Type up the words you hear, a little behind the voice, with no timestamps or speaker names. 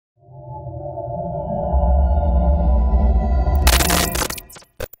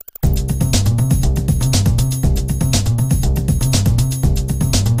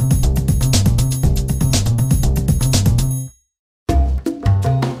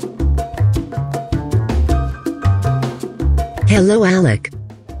Hello Alec.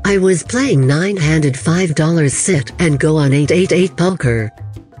 I was playing 9-handed $5 sit and go on 888 poker.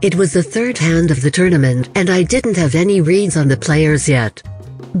 It was the third hand of the tournament and I didn't have any reads on the players yet.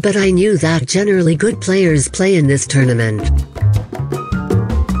 But I knew that generally good players play in this tournament.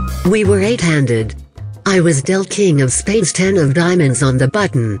 We were 8-handed. I was dealt king of spades 10 of diamonds on the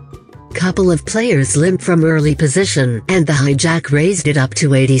button. Couple of players limped from early position and the hijack raised it up to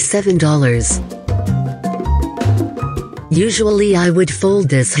 $87. Usually I would fold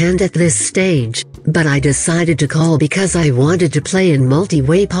this hand at this stage, but I decided to call because I wanted to play in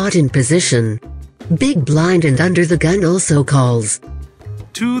multi-way pot in position. Big blind and under the gun also calls.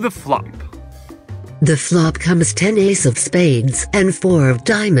 To the flop. The flop comes 10 ace of spades and 4 of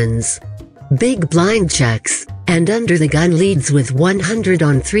diamonds. Big blind checks, and under the gun leads with 100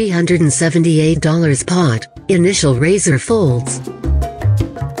 on $378 pot, initial raiser folds.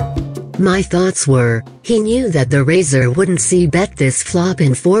 My thoughts were, he knew that the raiser wouldn't c-bet this flop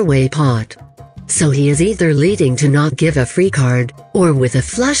in 4-way pot. So he is either leading to not give a free card, or with a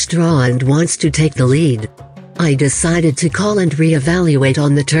flush draw and wants to take the lead. I decided to call and re-evaluate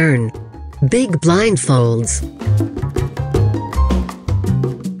on the turn. Big blind folds.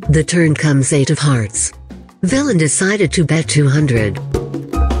 The turn comes 8 of hearts. Villain decided to bet 200.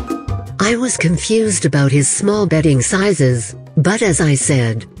 I was confused about his small betting sizes, but as I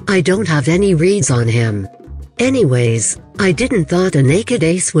said, I don't have any reads on him. Anyways, I didn't thought a naked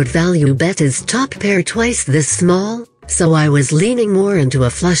ace would value bet his top pair twice this small, so I was leaning more into a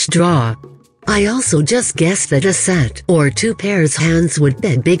flush draw. I also just guessed that a set or 2 pairs hands would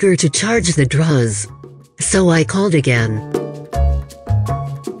bet bigger to charge the draws. So I called again.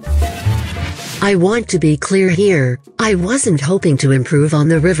 I want to be clear here, I wasn't hoping to improve on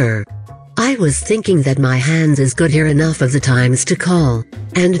the river. I was thinking that my hands is good here enough of the times to call,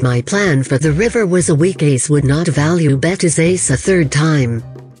 and my plan for the river was a weak ace would not value bet his ace a third time.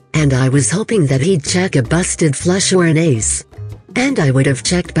 And I was hoping that he'd check a busted flush or an ace. And I would have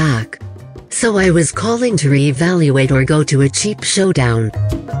checked back. So I was calling to re-evaluate or go to a cheap showdown.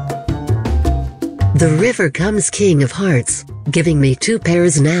 The river comes king of hearts, giving me 2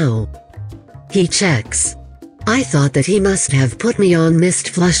 pairs now. He checks. I thought that he must have put me on missed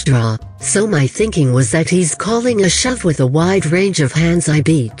flush draw, so my thinking was that he's calling a shove with a wide range of hands I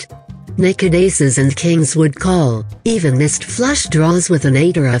beat. Naked aces and kings would call, even missed flush draws with an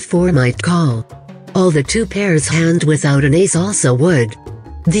 8 or a 4 might call. All the 2 pairs hand without an ace also would.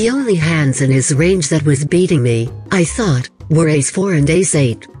 The only hands in his range that was beating me, I thought, were ace 4 and ace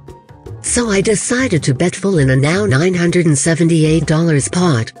 8. So I decided to bet full in a now $978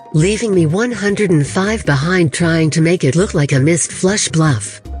 pot, leaving me 105 behind trying to make it look like a missed flush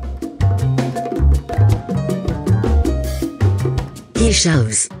bluff. He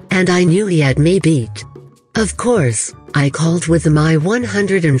shoves, and I knew he had me beat. Of course, I called with my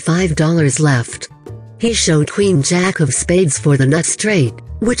 $105 left. He showed Queen Jack of spades for the nut straight,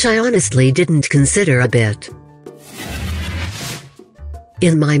 which I honestly didn't consider a bit.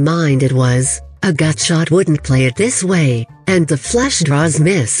 In my mind it was, a gut shot wouldn't play it this way, and the flush draws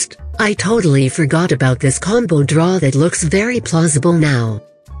missed. I totally forgot about this combo draw that looks very plausible now.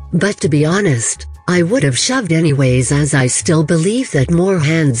 But to be honest, I would have shoved anyways as I still believe that more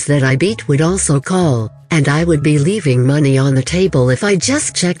hands that I beat would also call, and I would be leaving money on the table if I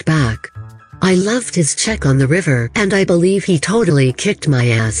just checked back. I loved his check on the river and I believe he totally kicked my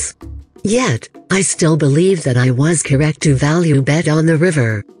ass. Yet, I still believe that I was correct to value bet on the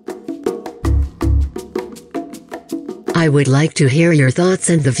river. I would like to hear your thoughts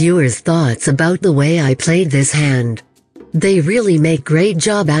and the viewers' thoughts about the way I played this hand. They really make great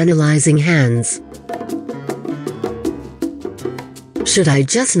job analyzing hands. Should I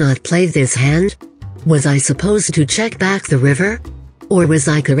just not play this hand? Was I supposed to check back the river? Or was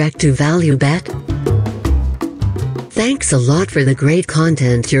I correct to value bet? Thanks a lot for the great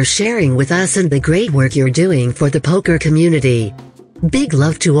content you're sharing with us and the great work you're doing for the poker community. Big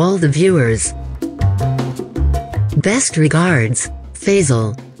love to all the viewers. Best regards,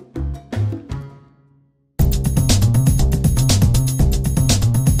 Faisal.